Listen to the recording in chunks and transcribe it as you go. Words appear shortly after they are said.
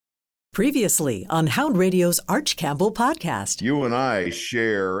Previously on Hound Radio's Arch Campbell podcast. You and I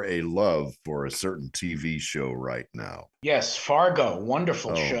share a love for a certain TV show right now. Yes, Fargo,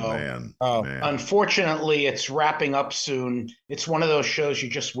 wonderful show. Man. Unfortunately, it's wrapping up soon. It's one of those shows you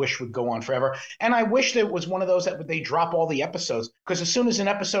just wish would go on forever. And I wish that it was one of those that they drop all the episodes, because as soon as an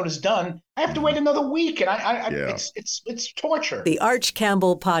episode is done, I have to wait another week, and it's torture. The Arch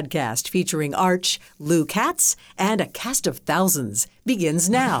Campbell podcast, featuring Arch, Lou Katz, and a cast of thousands, begins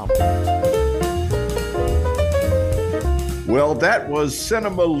now. Well, that was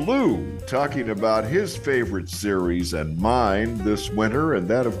Cinema Lou talking about his favorite series and mine this winter, and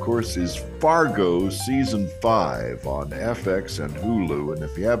that, of course, is Fargo Season 5 on FX and Hulu, and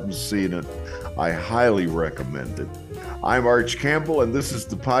if you haven't seen it, I highly recommend it. I'm Arch Campbell, and this is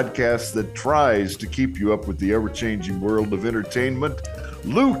the podcast that tries to keep you up with the ever-changing world of entertainment.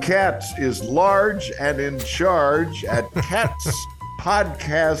 Lou Katz is large and in charge at Katz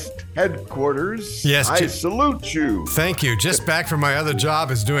Podcast headquarters. Yes, I salute you. Thank you. Just back from my other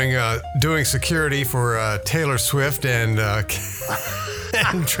job is doing security for Taylor Swift and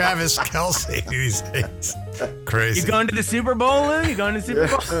and Travis Kelce these days. Crazy. You going to the Super Bowl, Lou? You going to the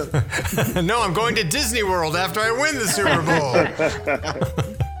Super Bowl? No, I'm going to Disney World after I win the Super Bowl.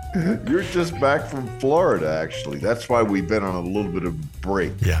 You're just back from Florida, actually. That's why we've been on a little bit of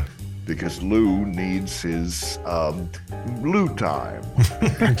break. Yeah. Because Lou needs his Lou time.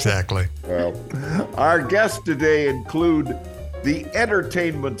 Exactly. Well, our guests today include the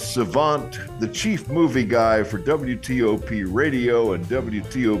entertainment savant, the chief movie guy for WTOP Radio and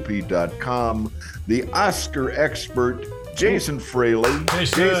WTOP.com, the Oscar expert, Jason Fraley. Hey,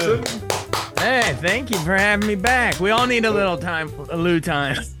 Jason. Hey, thank you for having me back. We all need a little time, a Lou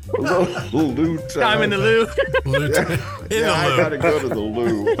time. A little Lou time. Time in the Lou. I gotta go to the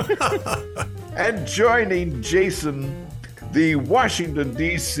Lou. And joining Jason, the Washington,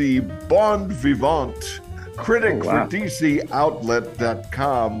 D.C. bon vivant, critic for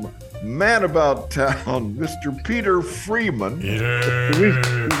DCOutlet.com, man about town, Mr. Peter Freeman.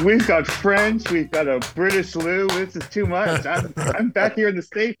 We've got French, we've got a British Lou. This is too much. I'm back here in the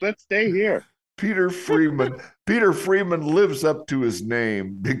States. Let's stay here. Peter Freeman. Peter Freeman lives up to his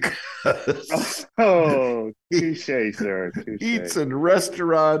name because touche, sir. Touche. Eats in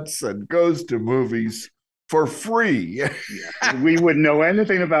restaurants and goes to movies for free. We wouldn't know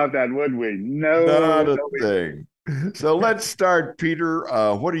anything about that, would we? No, not a thing. So let's start, Peter.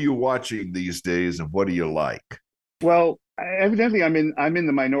 What are you watching these days, and what do you like? Well, evidently, I'm in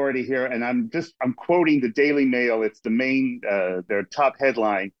the minority here, and I'm quoting the Daily Mail. It's the main their top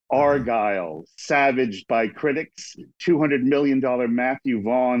headline: Argyle, savaged by critics, $200 million Matthew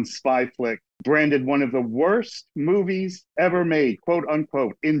Vaughn spy flick, branded one of the worst movies ever made, quote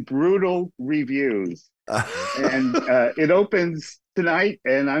unquote, in brutal reviews. And it opens tonight,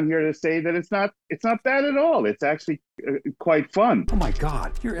 and I'm here to say that it's not bad at all. It's actually quite fun. Oh my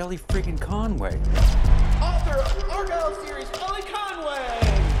God, you're Ellie friggin' Conway. Author of Argyle series, Ellie Conway.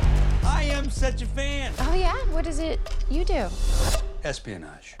 I am such a fan. Oh yeah? What is it you do?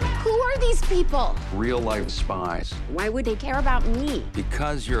 Espionage. Who are these people? Real life spies. Why would they care about me?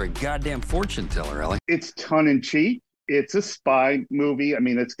 Because you're a goddamn fortune teller, Ellie. It's tongue-in-cheek. It's a spy movie. I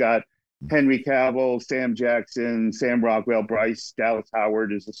mean, it's got Henry Cavill, Sam Jackson, Sam Rockwell, Bryce Dallas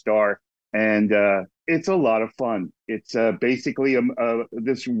Howard is the star, and it's a lot of fun. It's basically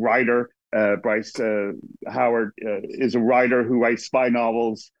this writer, Bryce Howard, is a writer who writes spy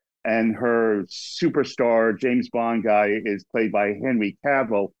novels, and her superstar James Bond guy is played by Henry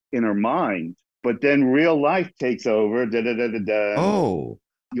Cavill in her mind. But then real life takes over. Oh,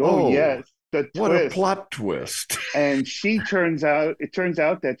 yes. What a plot twist. And it turns out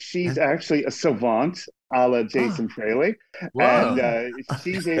that she's actually a savant, a la Jason Fraley. Wow. And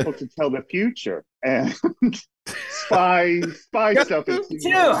she's able to tell the future. And spy stuff is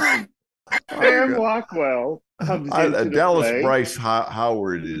Sam Rockwell comes into Dallas play. Bryce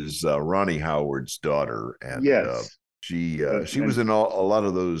Howard is Ronnie Howard's daughter. And yes. She was in a lot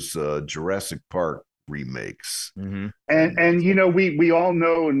of those Jurassic Park remakes. Mm-hmm. And you know, we all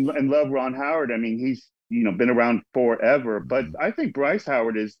know and love Ron Howard. I mean, he's been around forever, but I think Bryce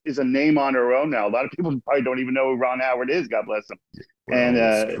Howard is a name on her own now. A lot of people probably don't even know who Ron Howard is, God bless him. Well,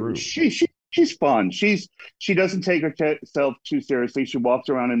 and she's fun. She doesn't take herself too seriously. She walks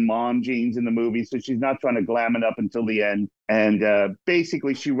around in mom jeans in the movie, so she's not trying to glam it up until the end. And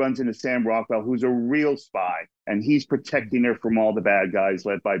basically she runs into Sam Rockwell, who's a real spy, and he's protecting her from all the bad guys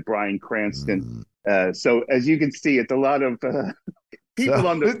led by Bryan Cranston. So as you can see, it's a lot of people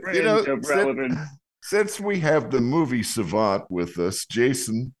on the fringe of relevant. Since we have the movie savant with us,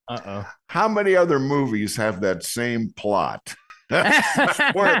 Jason, how many other movies have that same plot?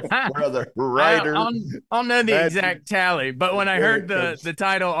 where the writer. I'll know the exact tally, but when I heard the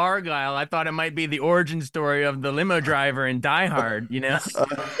title Argyle, I thought it might be the origin story of the limo driver in Die Hard. You know.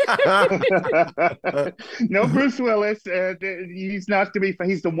 No, Bruce Willis. He's not to be.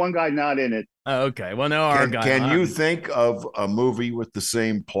 He's the one guy not in it. Oh, okay. Well, no Argyle. Can you think of a movie with the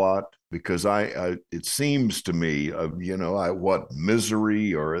same plot? Because it seems to me,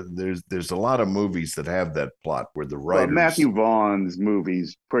 Misery, or there's a lot of movies that have that plot where the writers. Well, Matthew Vaughn's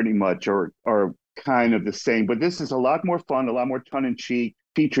movies pretty much are kind of the same, but this is a lot more fun, a lot more tongue in cheek,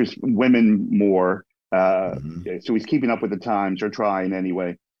 features women more. So he's keeping up with the times, or trying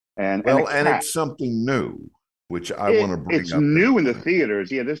anyway. And it's something new, which I want to bring up. It's new in the theaters.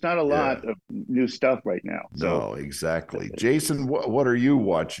 Yeah, there's not a lot of new stuff right now. So. No, exactly. Jason, what are you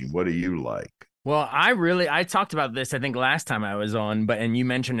watching? What do you like? Well, I talked about this, I think, last time I was on, and you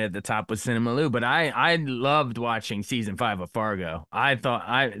mentioned it at the top with Cinema Lou, but I loved watching season 5 of Fargo. I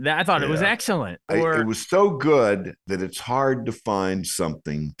thought it was excellent. It was so good that it's hard to find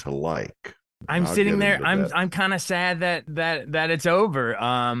something to like. I'm sitting there. I'm kind of sad that it's over.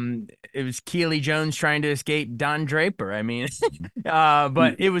 It was Keely Jones trying to escape Don Draper. I mean,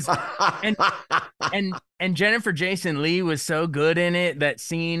 but it was, and Jennifer Jason Leigh was so good in it. That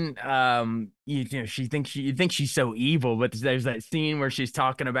scene, you think she's so evil, but there's that scene where she's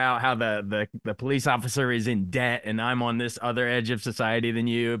talking about how the police officer is in debt and I'm on this other edge of society than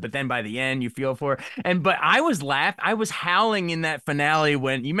you. But then by the end, you feel for her. But I was howling in that finale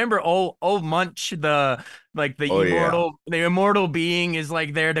when you remember old Munch, the immortal being is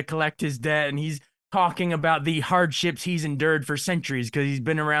like there to collect his debt, and he's talking about the hardships he's endured for centuries because he's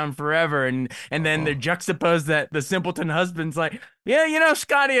been around forever, and then they juxtapose that the simpleton husband's like, yeah,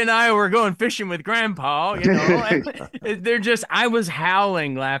 Scotty and I were going fishing with Grandpa, and they're just, I was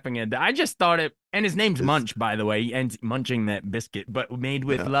howling laughing at that. I just thought it, and his name's Munch, by the way, and munching that biscuit, but made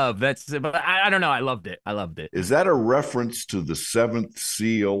with love. But I don't know, I loved it. Is that a reference to the Seventh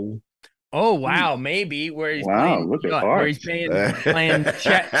Seal? Oh wow, maybe where he's playing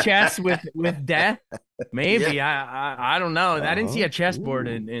chess with death. Maybe I don't know. I didn't see a chessboard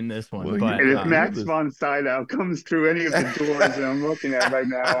in this one. But if Max von Sydow comes through any of the doors that I'm looking at right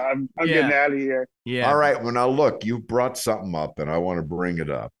now, I'm getting out of here. Yeah. All right. Well, now look, you brought something up, and I want to bring it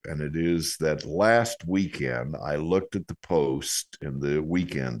up, and it is that last weekend I looked at the Post in the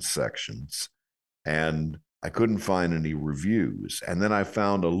weekend sections, and I couldn't find any reviews. And then I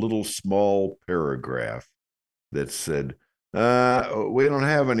found a little small paragraph that said, we don't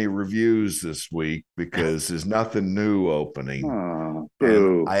have any reviews this week because there's nothing new opening.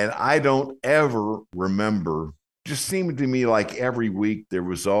 And I don't ever remember. Just seemed to me like every week there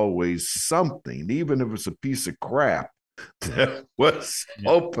was always something, even if it was a piece of crap that was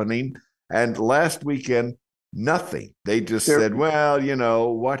opening. And last weekend, nothing. They just said,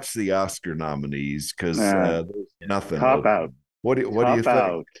 well, watch the Oscar nominees because there's nothing. Cop out. What do you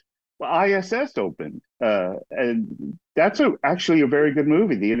think? Well, ISS opened, and that's actually a very good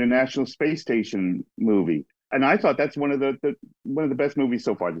movie, the International Space Station movie. And I thought that's one of the best movies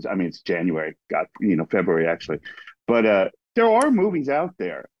so far. I mean, it's January, February actually, but there are movies out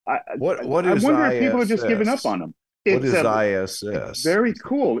there. I wonder ISS? if people are just giving up on them. What is ISS? Very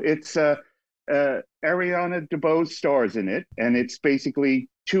cool. It's Ariana DeBose stars in it, and it's basically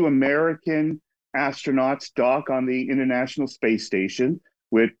 2 American astronauts dock on the International Space Station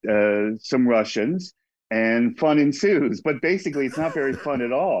with some Russians, and fun ensues. But basically, it's not very fun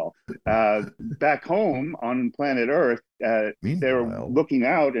at all. Back home on planet Earth, they're looking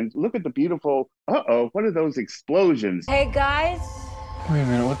out and look at the beautiful, what are those explosions? Hey, guys. Wait a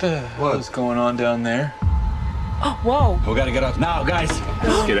minute, what the hell is going on down there? Oh, whoa. We gotta get up now, guys.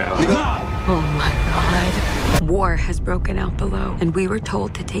 Let's get out. Oh my God. War has broken out below, and we were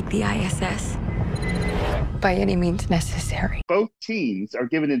told to take the ISS by any means necessary. Both teams are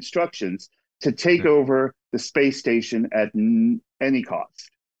given instructions to take over the space station at any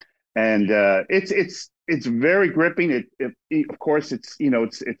cost, and it's very gripping. Of course, it's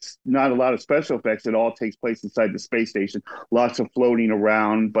not a lot of special effects. It all takes place inside the space station. Lots of floating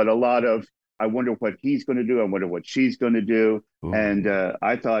around, but a lot of, I wonder what he's going to do. I wonder what she's going to do. Ooh. And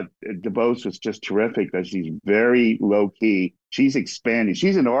I thought DeBose was just terrific because she's very low key. She's expanding.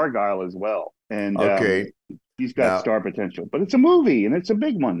 She's in Argyle as well. And she's got star potential. But it's a movie, and it's a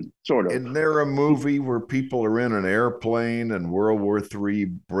big one, sort of. Isn't there a movie where people are in an airplane and World War III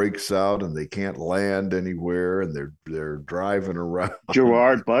breaks out and they can't land anywhere and they're driving around?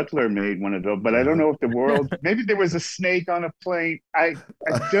 Gerard Butler made one of those, but I don't know if the world. Maybe there was a snake on a plane. I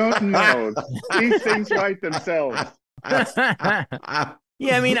don't know. These things write themselves.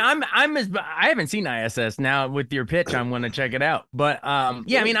 Yeah, I mean, I haven't seen ISS. Now with your pitch, I'm going to check it out. But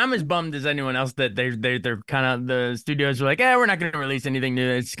yeah, I mean, I'm as bummed as anyone else that they're kind of, the studios are like, we're not going to release anything new.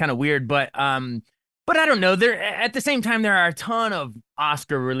 It's kind of weird, but I don't know. There, at the same time, there are a ton of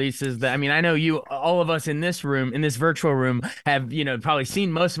Oscar releases that, I mean, I know all of us in this room, in this virtual room, have, probably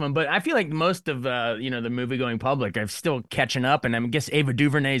seen most of them, but I feel like most of the movie going public, I'm still catching up. And I guess Ava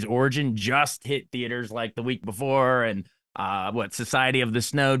DuVernay's Origin just hit theaters like the week before, and Society of the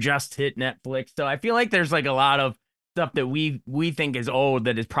Snow just hit Netflix. So I feel like there's like a lot of stuff that we think is old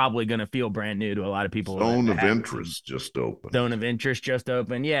that is probably going to feel brand new to a lot of people. Zone of Interest just opened. Zone of Interest just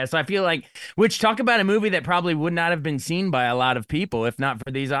opened. Yeah. So I feel like, which, talk about a movie that probably would not have been seen by a lot of people if not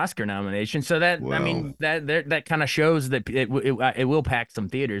for these Oscar nominations. So that, well, I mean, that kind of shows that it will pack some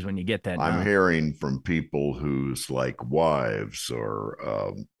theaters when you get that. I'm hearing from people whose like wives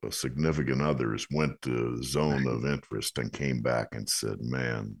or significant others went to Zone of Interest and came back and said,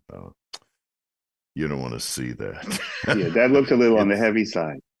 man, you don't want to see that. Yeah, that looks a little on the heavy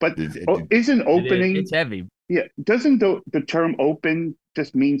side. But isn't opening... It's heavy. Yeah, doesn't the term open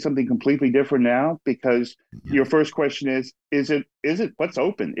just mean something completely different now? Because your first question is it what's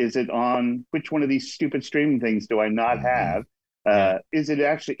open? Is it on which one of these stupid streaming things do I not have? Is it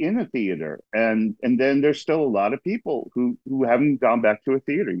actually in a theater? And then there's still a lot of people who haven't gone back to a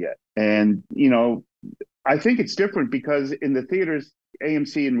theater yet. And, I think it's different because in the theaters,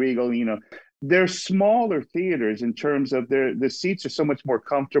 AMC and Regal, they're smaller theaters in terms of the seats are so much more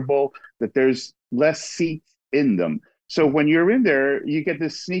comfortable that there's less seats in them. So when you're in there, you get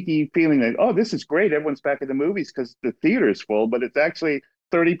this sneaky feeling that, oh, this is great. Everyone's back at the movies because the theater is full, but it's actually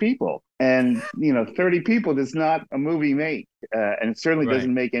 30 people. And, 30 people does not a movie make, and it certainly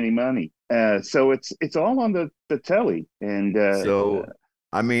doesn't make any money. So it's all on the telly. And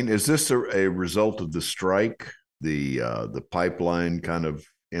I mean, is this a result of the strike, the pipeline kind of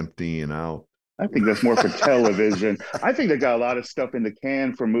emptying out? I think that's more for television. I think they got a lot of stuff in the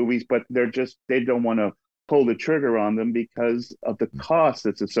can for movies, but they don't want to pull the trigger on them because of the cost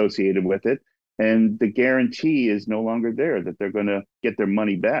that's associated with it. And the guarantee is no longer there that they're going to get their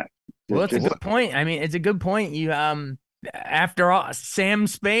money back. Well, it's a good point. I mean, it's a good point. You, after all, Sam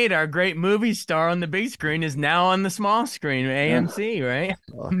Spade, our great movie star on the big screen, is now on the small screen, AMC, right?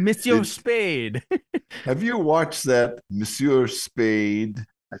 Monsieur Spade. Have you watched that Monsieur Spade?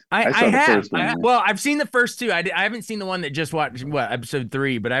 I have. Well, I've seen the first two. I haven't seen the one that just watched episode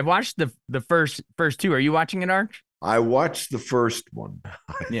 3, but I've watched the first two. Are you watching it, Arch? I watched the first one.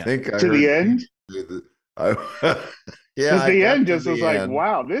 I think to the end. Yeah, the end just was like,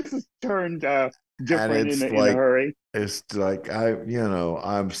 wow, this has turned different in a hurry. It's like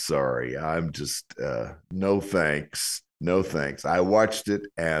I'm sorry. I'm just no thanks. I watched it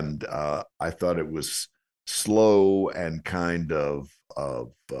and I thought it was slow and kind of a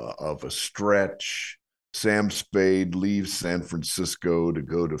stretch. Sam Spade leaves San Francisco to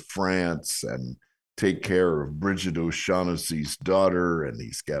go to France and take care of Bridget O'Shaughnessy's daughter, and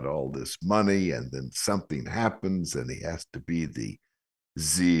he's got all this money, and then something happens, and he has to be the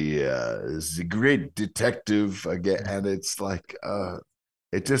great detective again, and it's like I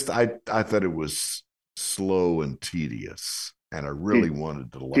thought it was slow and tedious, and I really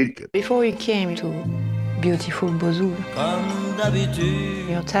wanted to like it. Before you came to Beautiful Bozul,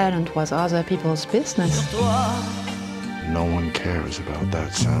 your talent was other people's business. No one cares about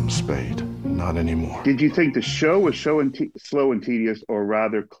that Sam Spade. Not anymore. Did you think the show was slow and tedious, or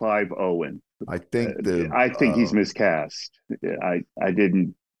rather Clive Owen? I think he's miscast. I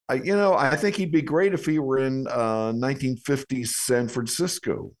didn't. I think he'd be great if he were in 1950s San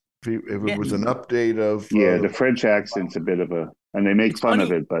Francisco. If it was an update of the French accent's a bit of a, and they make fun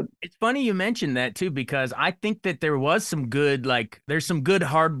of it, but it's funny you mentioned that too, because I think that there was some good, there's some good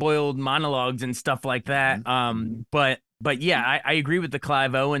hard-boiled monologues and stuff like that. But yeah, I agree with the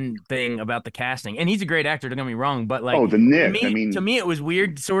Clive Owen thing about the casting, and he's a great actor. Don't get me wrong, but the Nick. To me, it was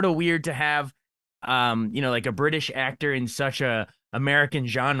weird, sort of weird to have, like a British actor in such a American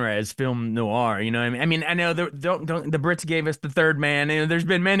genre as film noir. You know what I mean? I mean, I know the Brits gave us The Third Man. There's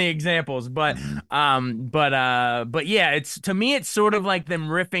been many examples, but yeah, to me it's sort of like them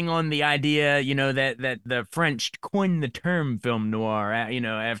riffing on the idea, that the French coined the term film noir.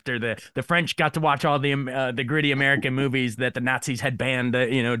 After the French got to watch all the gritty American movies that the Nazis had banned,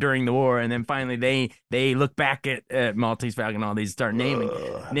 during the war, and then finally they look back at Maltese Falcon, all these, start name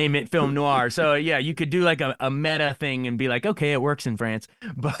it film noir. So yeah, you could do like a meta thing and be like, okay, it works works in France.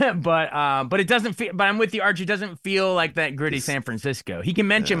 But it doesn't feel. But I'm with you, Archie. It doesn't feel like that gritty San Francisco. He can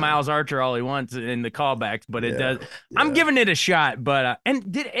mention Miles Archer all he wants in the callbacks, but it does. I'm giving it a shot. But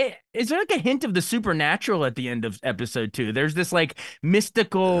is there like a hint of the supernatural at the end of episode 2? There's this like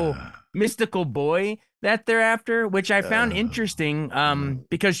mystical boy that they're after, which I found interesting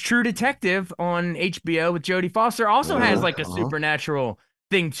because True Detective on HBO with Jodie Foster also has like a supernatural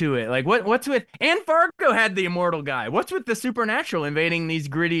thing to it. Like what's with, and Fargo had the immortal guy. What's with the supernatural invading these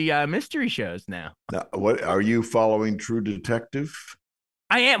gritty mystery shows now? What are you following True Detective?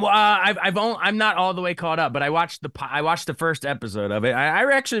 I am. Well, I'm not all the way caught up, but I watched the first episode of it.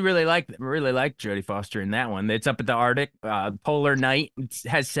 I actually really liked Jodie Foster in that one. It's up at the Arctic, polar night. It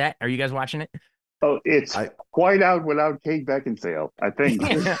has set. Are you guys watching it? Oh, it's White Out without Kate Beckinsale, I think.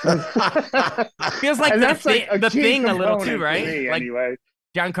 Feels like the thing a little too, right? Like anyway,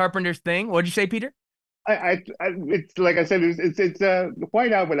 John Carpenter's Thing. What'd you say, Peter? It's like I said, it's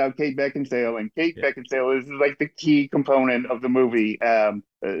White Out without Kate Beckinsale, and Kate Beckinsale is like the key component of the movie.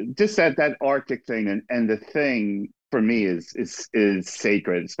 Just that Arctic thing, and the thing for me is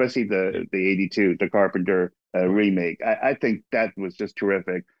sacred, especially the '82, the Carpenter remake. I think that was just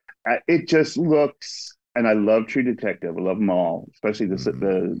terrific. It just looks, and I love True Detective. I love them all, especially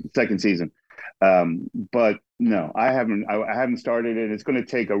the second season. But no, I haven't started it. It's going to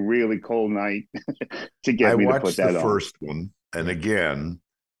take a really cold night to get me to put that on. I watched the first one, and again,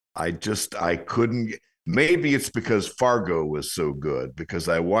 I couldn't. Maybe it's because Fargo was so good, because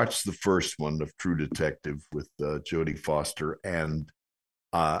I watched the first one of True Detective with Jodie Foster, and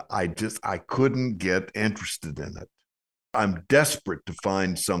I couldn't get interested in it. I'm desperate to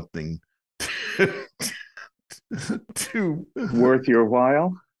find something to worth your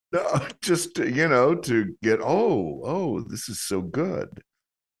while. Just to get this is so good.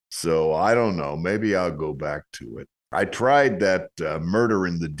 So I don't know. Maybe I'll go back to it. I tried that Murder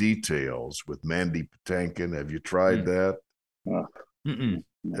in the Details with Mandy Patinkin. Have you tried that?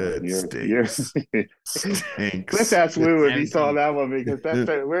 It stinks. Stinks. Let's ask Lou if he saw that one, because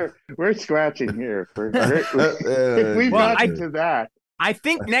we're scratching here. We've gotten to that. I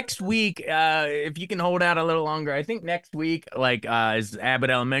think next week, if you can hold out a little longer, I think next week, like as Abbott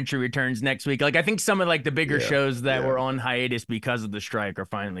Elementary returns next week, like I think some of like the bigger shows that were on hiatus because of the strike are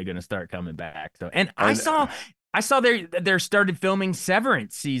finally going to start coming back. So, and I saw they're started filming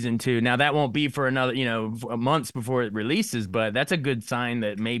Severance season 2. Now that won't be for another, months before it releases, but that's a good sign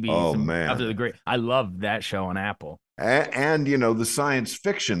that maybe. I love that show on Apple. And the science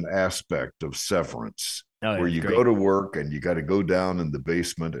fiction aspect of Severance. Where you go to work and you got to go down in the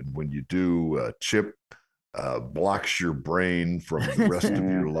basement, and when you do, chip blocks your brain from the rest of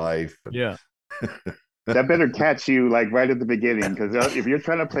your life. That better catch you like right at the beginning, because if you're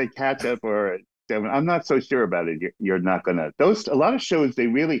trying to play catch up, or I'm not so sure about it, you're not gonna. A lot of shows, they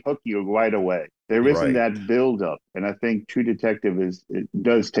really hook you right away. There isn't that build up, and I think True Detective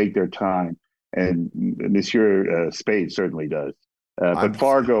does take their time, and Monsieur Spade certainly does. But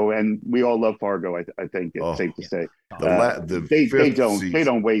Fargo, and we all love Fargo. I think it's safe to say they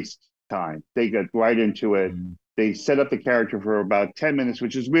don't waste time. They get right into it. They set up the character for about 10 minutes,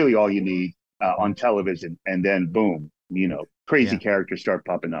 which is really all you need on television, and then boom, crazy characters start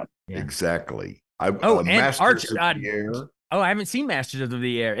popping up. Exactly. Masters of the Air. I haven't seen Masters of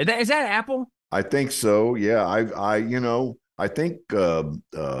the Air. Is that Apple? I think so. Yeah, I think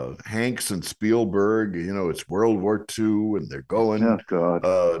Hanks and Spielberg, it's World War II, and they're going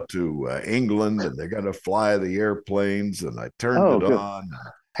to England, and they got to fly the airplanes, and I turned it on.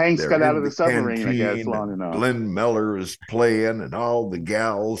 Hanks got out of the submarine, I guess, long enough. Glenn Miller is playing, and all the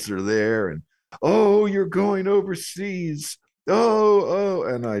gals are there, and you're going overseas.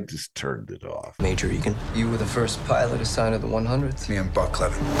 And I just turned it off. Major Egan, you were the first pilot assigned to the 100th. Me and Buck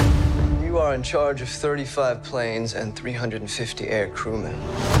Levin. You are in charge of 35 planes and 350 air crewmen.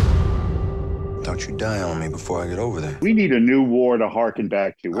 Don't you die on me before I get over there. We need a new war to harken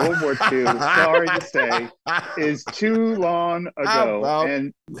back to. World War II, sorry to say, is too long ago.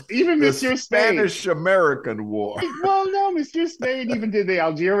 And even Monsieur Spade. Spanish-American War. Well, no, Monsieur Spade even did the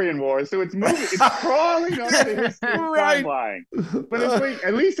Algerian War, so it's crawling onto the history timeline. But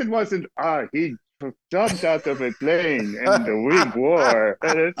at least it wasn't, he jumped out of a plane in the Whig War.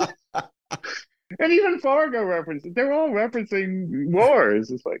 And even Fargo references, they're all referencing wars.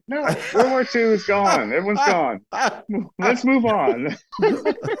 It's like, no, World War II is gone. Everyone's gone. Let's move on.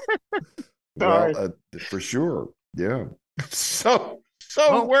 Sorry. Well, for sure. Yeah. So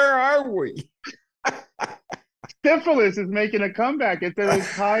where are we? Syphilis is making a comeback. It's at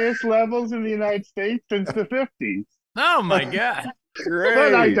its highest levels in the United States since the 50s. Oh, my God. Great.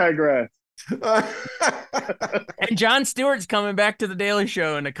 But I digress. And Jon Stewart's coming back to the Daily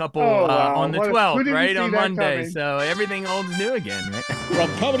Show in a couple wow. on the Who 12th, didn't right, see on that Monday. coming? So everything old's new again, right? From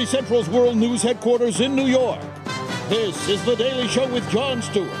Comedy Central's World News headquarters in New York, this is The Daily Show with Jon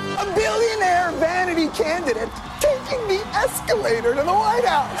Stewart. A billionaire vanity candidate taking the escalator to the White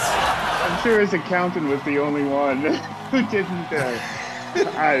House. I'm sure his accountant was the only one who didn't.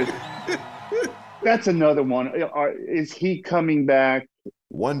 That's another one. Is he coming back?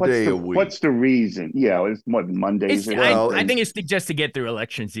 One day a week. What's the reason? Yeah, it's what, Mondays. I think it's just to get through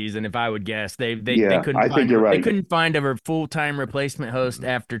election season. If I would guess, they couldn't. I think you're right. They couldn't find a full-time replacement host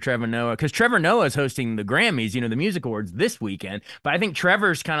after Trevor Noah, because Trevor Noah is hosting the Grammys, the music awards this weekend. But I think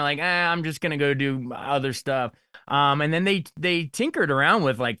Trevor's kind of like, I'm just gonna go do other stuff. And then they tinkered around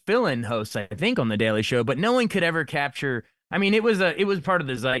with like fill-in hosts, I think, on the Daily Show, but no one could ever capture. I mean, it was part of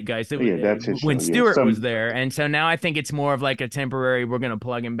the zeitgeist. That's when Stewart was there, and so now I think it's more of like a temporary. We're gonna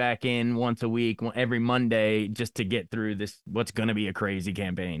plug him back in once a week, every Monday, just to get through this. What's gonna be a crazy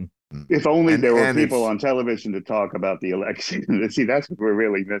campaign. If only there were people on television to talk about the election. See, that's what we're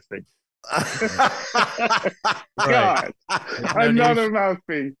really missing. God, another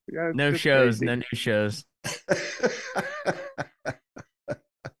mouthpiece. No shows, crazy. No new shows.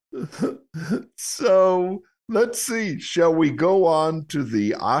 So. Let's see. Shall we go on to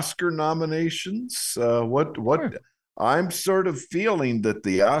the Oscar nominations? Sure. I'm sort of feeling that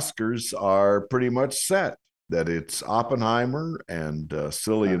the Oscars are pretty much set. That it's Oppenheimer and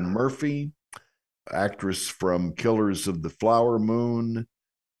Cillian Murphy, actress from Killers of the Flower Moon,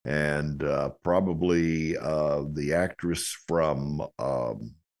 and probably the actress from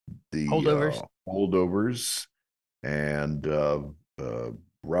the Holdovers, and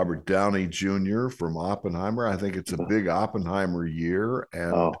Robert Downey Jr. from Oppenheimer. I think it's a big Oppenheimer year,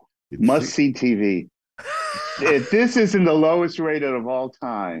 and must-see TV. This isn't the lowest rated of all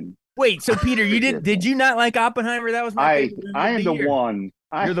time. Wait, so Peter, did you not like Oppenheimer? That was my favorite. I am the one.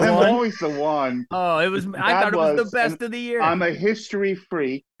 I'm always the one. Oh, it was. I thought it was the best of the year. I'm a history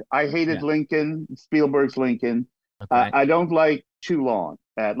freak. I hated Lincoln, Spielberg's Lincoln. Okay. I don't like too long.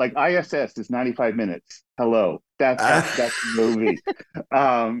 Like ISS is 95 minutes. Hello. That's the movie.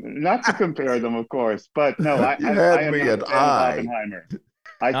 Not to compare them, of course, but no, I am not a fan of Oppenheimer.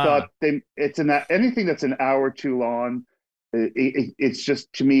 I thought anything that's an hour too long, it's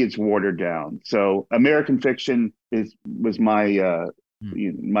just, to me, it's watered down. So American Fiction was my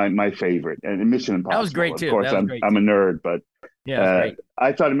my favorite, and Mission Impossible. That was great too. Of course, I'm a nerd, but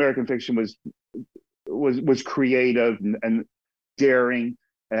I thought American Fiction was creative and daring.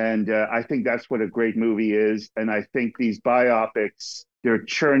 And I think that's what a great movie is. And I think these biopics, they're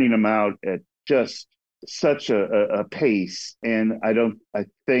churning them out at just such a pace. And I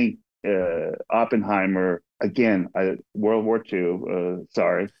think Oppenheimer, again, World War II,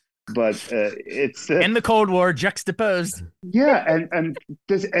 sorry, but it's... and the Cold War juxtaposed. Yeah, and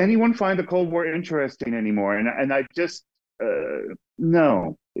does anyone find the Cold War interesting anymore? And I just,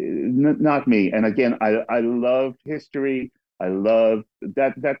 no, not me. And again, I love history. I love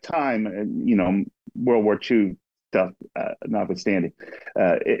that time, World War II stuff notwithstanding.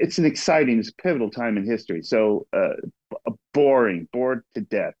 It's it's a pivotal time in history. So bored to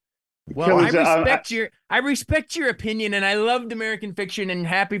death. Well, I respect your opinion, and I loved American Fiction, and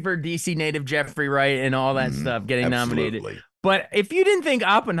happy for DC native Jeffrey Wright and all that stuff getting nominated. But if you didn't think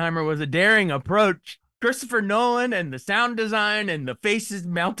Oppenheimer was a daring approach, Christopher Nolan and the sound design and the faces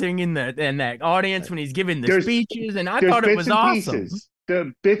melting in that audience when he's giving the speeches, and I thought it was awesome.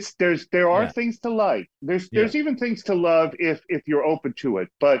 There are things to like. There's even things to love if you're open to it.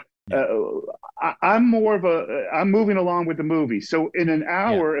 But I'm moving along with the movie. So in an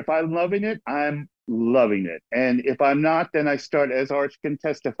hour, if I'm loving it, I'm loving it. And if I'm not, then I start, as Arch can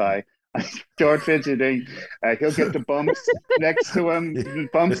testify, I start fidgeting. He'll get the bumps next to him,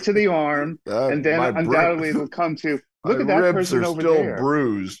 bumps to the arm, and then undoubtedly it'll come to, look at that person over there. Ribs are still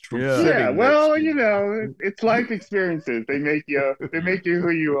bruised from sitting well, it's life experiences. They make you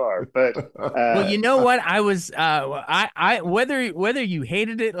who you are. But well, you know what? I was I whether you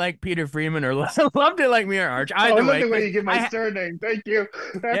hated it like Peter Freeman or loved it like me or Arch. I love the way you give my surname. Thank you.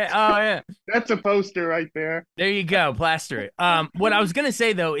 That's a poster right there. There you go. Plaster it. What I was gonna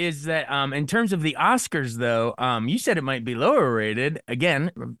say though is that in terms of the Oscars though, you said it might be lower rated.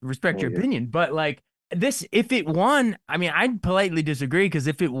 Again, respect your opinion, but like. If it won, I mean, I'd politely disagree, because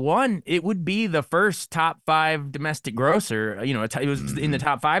if it won, it would be the first top 5 domestic grosser. It was in the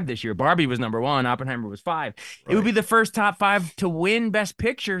top 5 this year. Barbie was number 1. Oppenheimer was 5. Right. It would be the first top 5 to win Best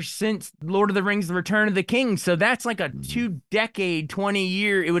Picture since Lord of the Rings: The Return of the King. So that's like a 2-decade,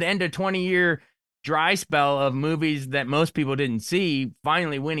 20-year. It would end a 20-year dry spell of movies that most people didn't see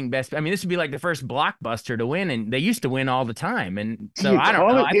finally winning best. I mean, this would be like the first blockbuster to win, and they used to win all the time. And Do so you I don't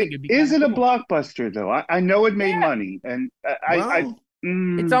call know. it? I think it'd be Is it kinda a cool. blockbuster though? I know it made money, and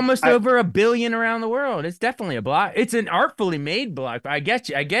It's almost over $1 billion around the world. It's definitely a block. It's an artfully made block. I get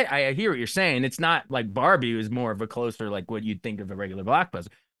you. I hear what you're saying. It's not like Barbie was more of a closer, like what you'd think of a regular blockbuster.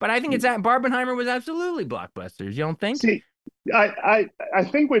 But I think it's that Barbenheimer was absolutely blockbusters. You don't think? See, I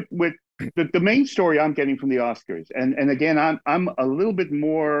think with the main story I'm getting from the Oscars, and again, I'm a little bit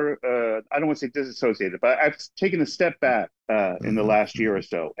more I don't want to say disassociated, but I've taken a step back in the last year or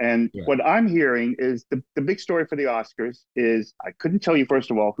so. And what I'm hearing is the big story for the Oscars is, I couldn't tell you, first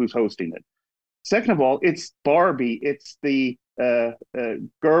of all, who's hosting it. Second of all, it's Barbie. It's the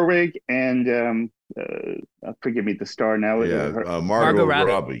Gerwig and forgive me, the star now. Margot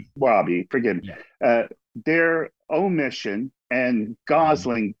Robbie. Robbie, forgive me. Their omission, and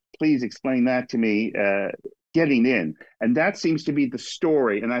Gosling, please explain that to me, getting in. And that seems to be the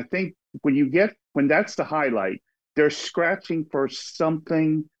story. And I think when that's the highlight, they're scratching for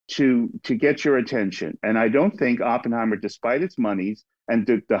something to get your attention. And I don't think Oppenheimer, despite its monies and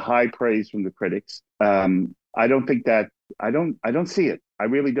the high praise from the critics, I don't see it. I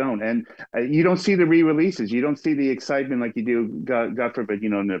really don't. And you don't see the re-releases. You don't see the excitement like you do, God forbid,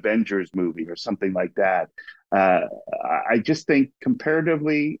 an Avengers movie or something like that. I just think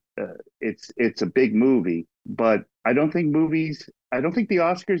comparatively, it's a big movie, but I don't think the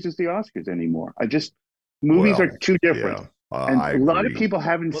Oscars is the Oscars anymore. Movies are too different. Yeah, and I a lot of agree. people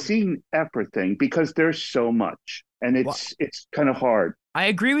haven't seen everything because there's so much, and it's kind of hard. I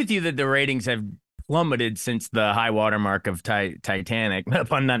agree with you that the ratings have plummeted since the high water mark of Titanic.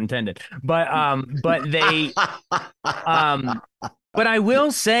 Pun not intended. But they but I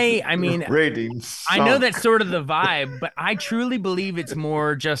will say, I mean, ratings I know that's sort of the vibe, but I truly believe it's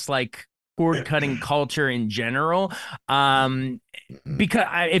more just like cord cutting culture in general. Because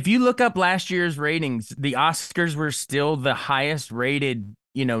if you look up last year's ratings, the Oscars were still the highest rated,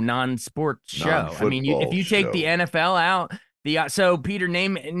 non-sport show. I mean, if you take the NFL out, so Peter,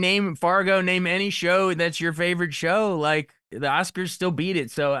 name Fargo, name any show that's your favorite show. Like, the Oscars still beat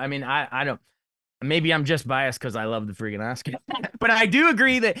it. So I mean, I don't. Maybe I'm just biased because I love the freaking Oscars. But I do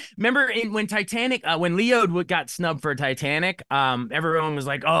agree that, remember when Titanic, when Leo got snubbed for Titanic, everyone was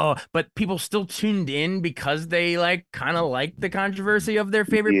like, oh, but people still tuned in because they kind of liked the controversy of their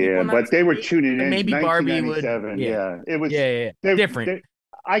favorite people. Yeah, but they were tuning in. Maybe Barbie would. It was different.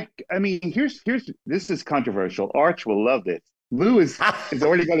 I mean, here's this is controversial. Arch will love this. Lou has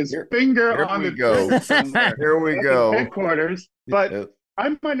already got his finger on the trigger somewhere. Here we go. Headquarters, but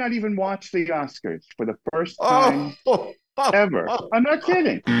I might not even watch the Oscars for the first time ever. I'm not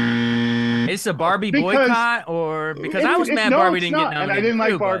kidding. It's a Barbie boycott, or because I was mad Barbie didn't get nominated, and I didn't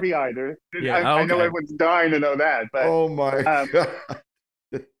like Barbie either. Yeah, I know everyone's dying to know that, but oh my god.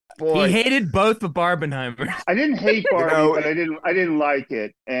 Boy. He hated both the Barbenheimers. I didn't hate Barbie, but I didn't like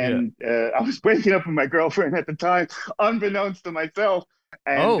it, and I was breaking up with my girlfriend at the time, unbeknownst to myself.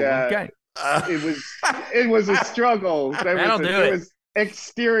 And, it was a struggle. There was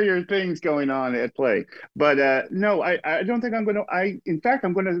exterior things going on at play, but no, I don't think I'm going to. In fact,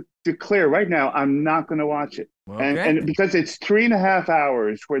 I'm going to declare right now I'm not going to watch it, and because it's 3.5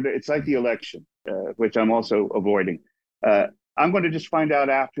 hours where it's like the election, which I'm also avoiding. I'm going to just find out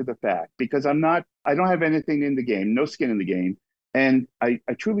after the fact because I don't have anything in the game, no skin in the game. And I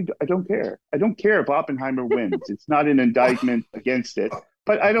truly, I don't care. I don't care if Oppenheimer wins. It's not an indictment against it,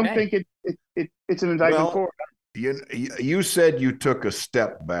 but I don't think it's an indictment for it. You said you took a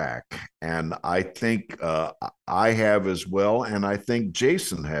step back, and I think I have as well, and I think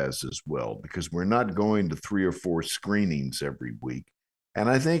Jason has as well, because we're not going to 3 or 4 screenings every week. And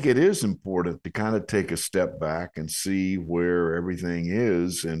I think it is important to kind of take a step back and see where everything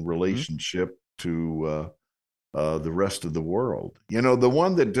is in relationship to the rest of the world. The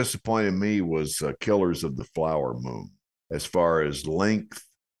one that disappointed me was Killers of the Flower Moon, as far as length.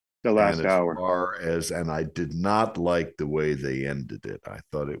 The last hour. And I did not like the way they ended it. I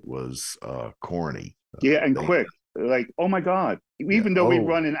thought it was corny. Yeah, and quick. Like, oh my God! Even though we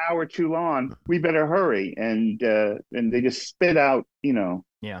run an hour too long, we better hurry. And they just spit out,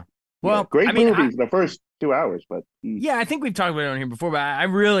 Yeah. Well, great movies. The 2 hours, but yeah, I think we've talked about it on here before, but I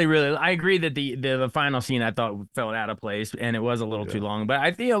really, I agree that the final scene I thought felt out of place and it was a little too long. But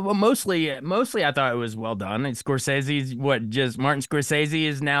I feel mostly I thought it was well done. And Scorsese's Martin Scorsese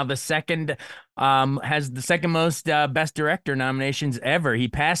is now the second. Has the second most Best Director nominations ever. He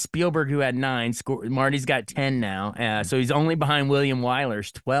passed Spielberg, who had 9. Marty's got 10 now, so he's only behind William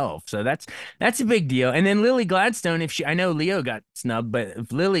Wyler's 12. So that's a big deal. And then Lily Gladstone, I know Leo got snubbed, but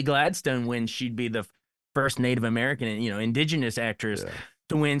if Lily Gladstone wins, she'd be the first Native American, indigenous actress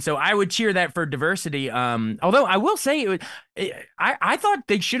to win. So I would cheer that for diversity. Although I will say I thought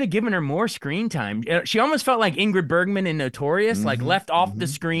they should have given her more screen time. She almost felt like Ingrid Bergman in Notorious, like left off the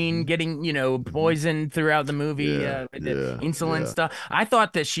screen, getting, poisoned throughout the movie, insulin stuff. I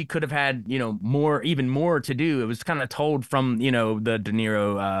thought that she could have had, even more to do. It was kind of told from, the De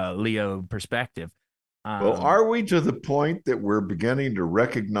Niro, Leo perspective. Well, are we to the point that we're beginning to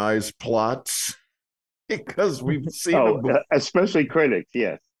recognize plots? Because we've seen them, especially critics,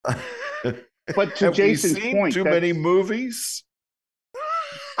 yes. But to Jason's point, too many movies.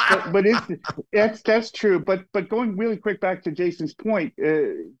 but that's true. But going really quick back to Jason's point,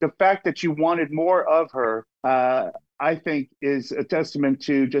 the fact that you wanted more of her, I think, is a testament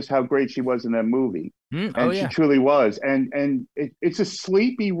to just how great she was in that movie. She truly was. And it's a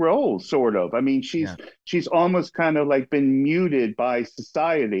sleepy role, sort of. I mean, she's almost kind of like been muted by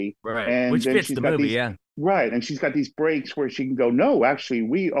society, right? And which fits the movie, right. And she's got these breaks where she can go, no, actually,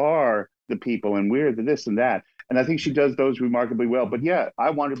 we are the people, and we're the this and that. And I think she does those remarkably well. But yeah,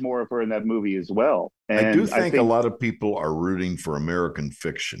 I wanted more of her in that movie as well. And I do think a lot of people are rooting for American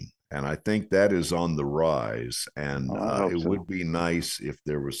Fiction. And I think that is on the rise. And it would be nice if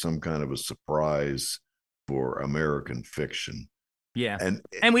there was some kind of a surprise for American Fiction. Yeah.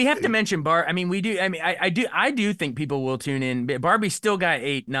 And we have to mention we do. I mean, I do think people will tune in. Barbie still got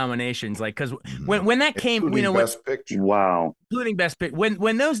 8 nominations. Like, because when that came, Best Picture. Wow. Including Best Picture.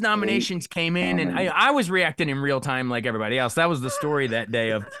 When those nominations came in, and I was reacting in real time like everybody else. That was the story that day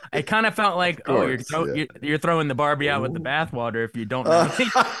of, it kind of felt like, you're throwing the Barbie out with the bathwater if you don't know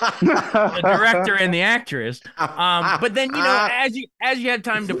the director and the actress. But then, as you had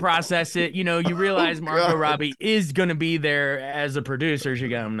time to process it, you realize Margot Robbie is going to be there as a producer. She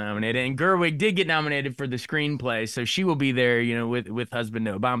got nominated, and Gerwig did get nominated for the screenplay, so she will be there, with husband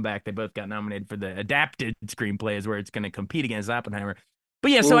Noah Baumbach. They both got nominated for the adapted screenplay, is where it's going to compete against Oppenheimer.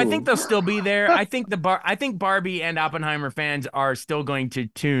 But yeah, so I think they'll still be there. I think Barbie and Oppenheimer fans are still going to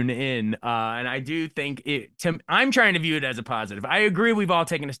tune in, and I do think I'm trying to view it as a positive. I agree we've all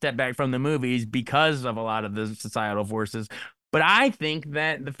taken a step back from the movies because of a lot of the societal forces. But I think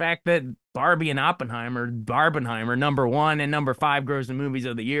that the fact that Barbie and Barbenheimer, number 1 and number 5 grossing movies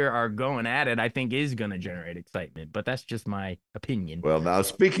of the year, are going at it, I think is going to generate excitement. But that's just my opinion. Well, now,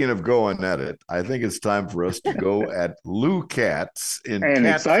 speaking of going at it, I think it's time for us to go at Lou Katz in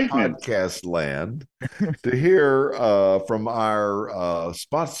Katz Podcast Land to hear from our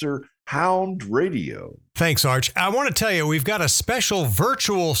sponsor, Hound Radio. Thanks, Arch. I want to tell you, we've got a special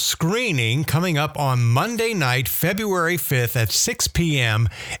virtual screening coming up on Monday night, February 5th at 6 p.m.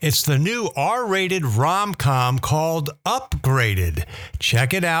 It's the new R-rated rom-com called Upgraded.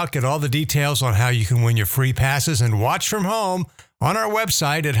 Check it out. Get all the details on how you can win your free passes and watch from home on our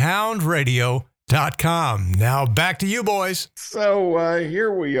website at houndradio.com. Now back to you, boys. So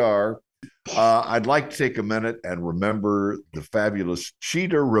here we are. I'd like to take a minute and remember the fabulous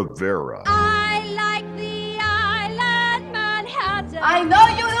Cheetah Rivera. I like the island Manhattan. I know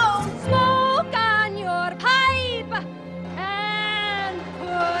you do. Smoke on your pipe and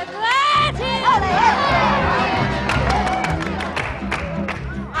put that in.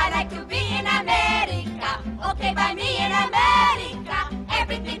 I like to be in America. Okay, by me in America.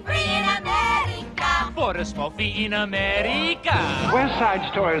 Everything free in America. For a small fee in America. West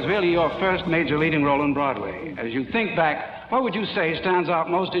Side Story is really your first major leading role on Broadway. As you think back, what would you say stands out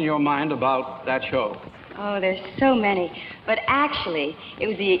most in your mind about that show? Oh, there's so many. But actually, it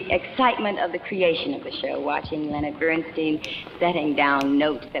was the excitement of the creation of the show, watching Leonard Bernstein setting down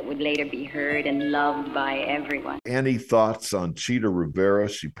notes that would later be heard and loved by everyone. Any thoughts on Cheetah Rivera?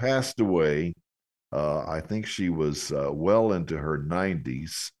 She passed away. I think she was well into her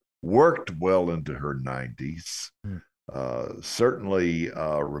 90s. Worked well into her 90s, certainly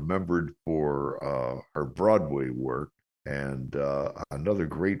remembered for her Broadway work, and another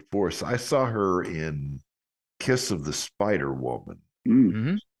great force. I saw her in Kiss of the Spider Woman,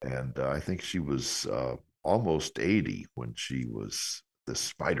 and I think she was almost 80 when she was the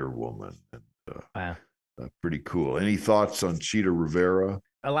Spider Woman. And, wow. Pretty cool. Any thoughts on Cheetah Rivera?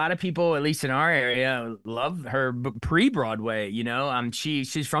 a lot of people, at least in our area, love her pre-Broadway.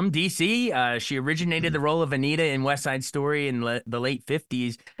 She's from DC. She originated the role of Anita in West Side Story in the late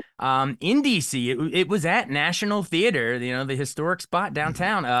 50s. In DC, it was at National Theater, the historic spot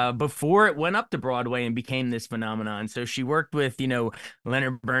downtown, before it went up to Broadway and became this phenomenon. So she worked with,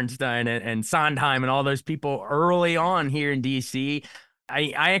 Leonard Bernstein and Sondheim and all those people early on here in DC.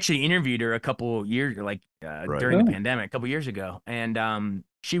 I actually interviewed her a couple years, during the pandemic, a couple years ago, and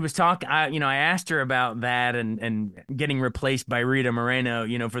she was talking. I asked her about that and getting replaced by Rita Moreno,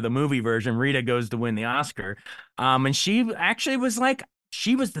 for the movie version. Rita goes to win the Oscar, and she actually was like,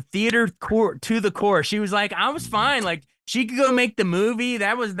 she was the theater core to the core. She was like, I was fine, like. She could go make the movie.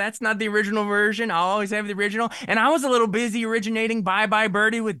 That's not the original version. I'll always have the original. And I was a little busy originating Bye Bye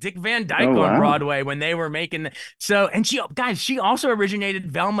Birdie with Dick Van Dyke on Broadway when they were making and she also originated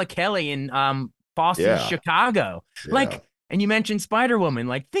Velma Kelly in Fosse's Chicago. Yeah. And you mentioned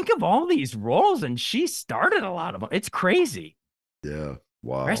Spider-Woman. Think of all these roles, and she started a lot of them. It's crazy. Yeah.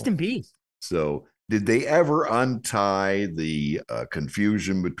 Wow. Rest in peace. So did they ever untie the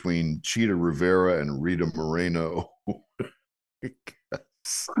confusion between Chita Rivera and Rita Moreno?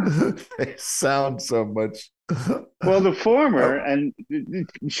 They sound so much. Well, the former, and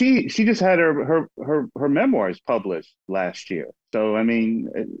she just had her memoirs published last year. So I mean,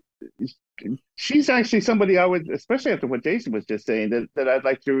 she's actually somebody I would, especially after what Jason was just saying, that I'd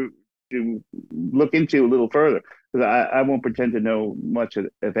like to look into a little further, because I won't pretend to know much of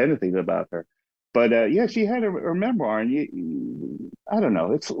anything about her. But she had her memoir, and I don't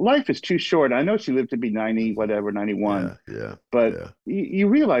know. Life is too short. I know she lived to be 90, whatever, 91. Yeah. But you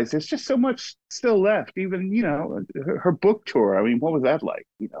realize there's just so much still left. Even her book tour. I mean, what was that like?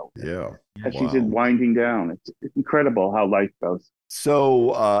 Yeah. As she's winding down. It's incredible how life goes.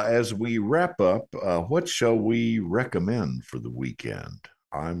 So as we wrap up, what shall we recommend for the weekend?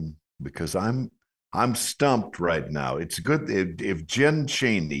 I'm stumped right now. It's good if Jen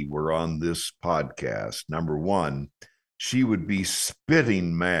Chaney were on this podcast. Number one, she would be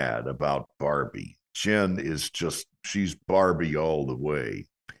spitting mad about Barbie. Jen is she's Barbie all the way.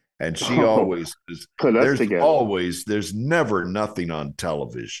 And she always is. There's never nothing on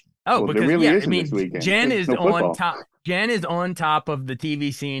television. Oh, well, because really Jen is on top. Jen is on top of the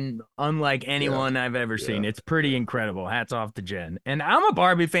TV scene, unlike anyone I've ever seen. It's pretty incredible. Hats off to Jen. And I'm a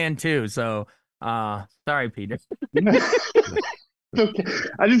Barbie fan too, so sorry, Peter. Okay.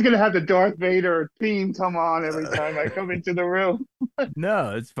 I'm just gonna have the Darth Vader theme come on every time I come into the room. No,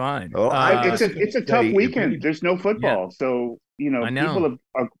 it's fine. Well, it's a tough weekend. There's no football, so people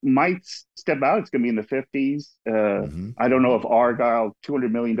might step out. It's gonna be in the 50s. I don't know if Argyle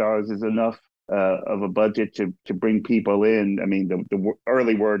 $200 million is enough of a budget to bring people in. I mean, the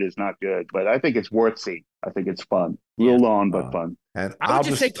early word is not good, but I think it's worth seeing. I think it's fun. A little long, but fun. And I would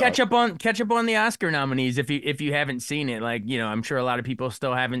just say catch up on the Oscar nominees if you haven't seen it. I'm sure a lot of people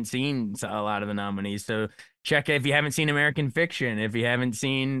still haven't seen a lot of the nominees. So check if you haven't seen American Fiction, if you haven't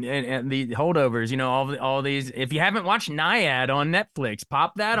seen the Holdovers, all these. If you haven't watched Naiad on Netflix,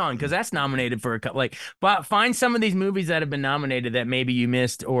 pop that on, because that's nominated for a couple. But find some of these movies that have been nominated that maybe you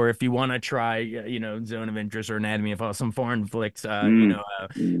missed, or if you want to try, Zone of Interest or Anatomy of some foreign flicks,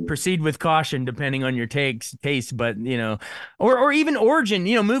 proceed with caution depending on your taste. But or even Origin,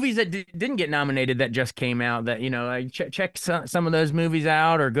 movies that didn't get nominated that just came out. That check some of those movies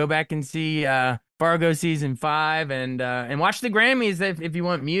out, or go back and see Fargo season 5 and watch the Grammys if you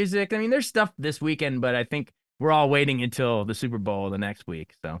want music. I mean, there's stuff this weekend, but I think we're all waiting until the Super Bowl the next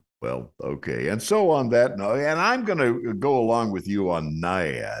week. So well, okay. And so on that note, and I'm going to go along with you on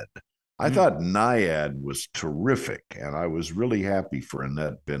Naiad. I thought Naiad was terrific, and I was really happy for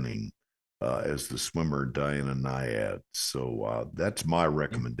Annette Bening as the swimmer Diana Naiad. So that's my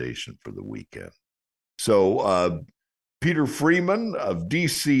recommendation for the weekend. So Peter Freeman of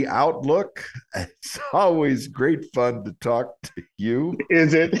DC Outlook, it's always great fun to talk to you.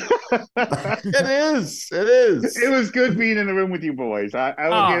 Is it? It is. It was good being in the room with you boys. I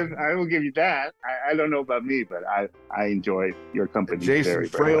will give you that. I don't know about me, but I enjoy your company. Jason very,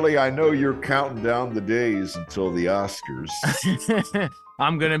 Fraley, I know you're counting down the days until the Oscars.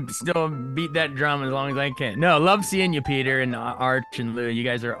 I'm going to still beat that drum as long as I can. No, love seeing you, Peter, and Arch and Lou. You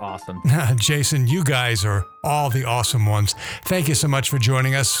guys are awesome. Jason, you guys are all the awesome ones. Thank you so much for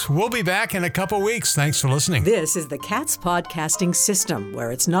joining us. We'll be back in a couple weeks. Thanks for listening. This is the Cats Podcasting System,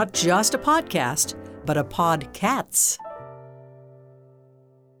 where it's not just a podcast, but a podcats.